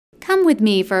Come with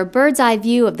me for a bird's-eye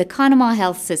view of the Conemaugh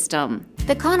Health System.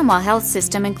 The Conemaugh Health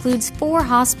System includes 4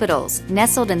 hospitals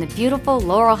nestled in the beautiful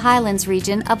Laurel Highlands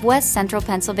region of west central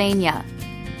Pennsylvania.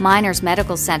 Miners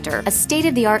Medical Center, a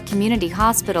state-of-the-art community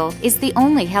hospital, is the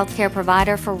only healthcare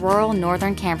provider for rural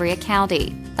northern Cambria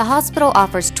County. The hospital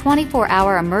offers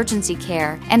 24-hour emergency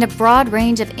care and a broad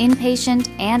range of inpatient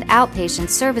and outpatient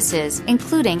services,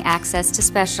 including access to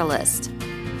specialists.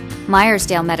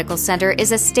 Meyersdale Medical Center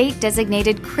is a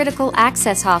state-designated critical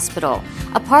access hospital.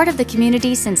 A part of the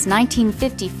community since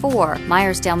 1954,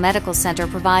 Meyersdale Medical Center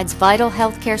provides vital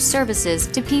healthcare services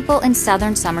to people in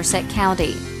southern Somerset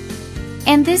County.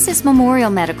 And this is Memorial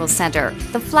Medical Center,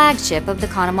 the flagship of the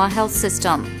Conemaugh Health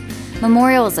System.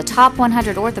 Memorial is a top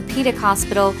 100 orthopedic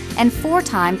hospital and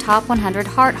 4-time top 100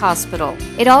 heart hospital.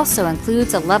 It also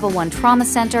includes a level 1 trauma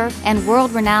center and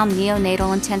world-renowned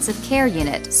neonatal intensive care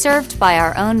unit served by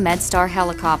our own MedStar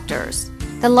helicopters.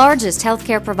 The largest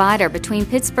healthcare provider between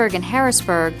Pittsburgh and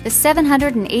Harrisburg, the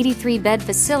 783-bed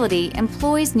facility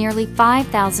employs nearly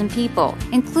 5,000 people,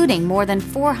 including more than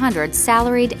 400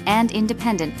 salaried and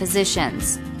independent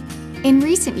physicians. In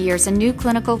recent years, a new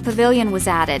clinical pavilion was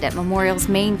added at Memorial's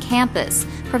main campus,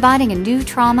 providing a new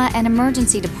trauma and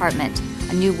emergency department,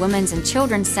 a new women's and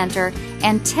children's center,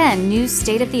 and 10 new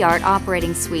state-of-the-art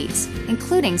operating suites,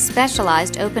 including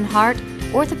specialized open heart,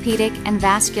 orthopedic, and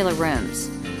vascular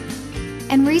rooms.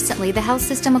 And recently, the health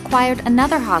system acquired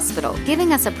another hospital,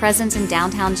 giving us a presence in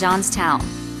downtown Johnstown.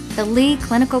 The Lee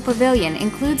Clinical Pavilion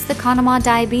includes the Conemaugh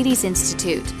Diabetes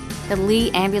Institute, the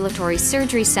Lee Ambulatory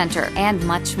Surgery Center, and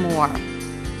much more.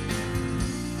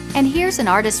 And here's an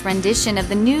artist's rendition of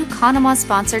the new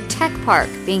Conemaugh-sponsored Tech Park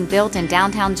being built in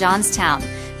downtown Johnstown,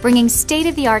 bringing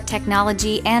state-of-the-art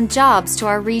technology and jobs to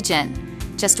our region.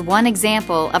 Just one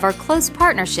example of our close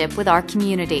partnership with our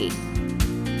community.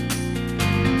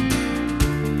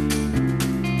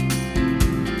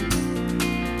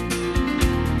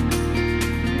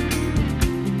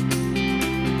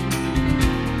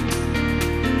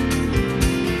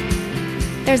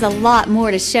 There's a lot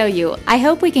more to show you. I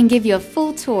hope we can give you a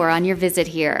full tour on your visit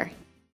here.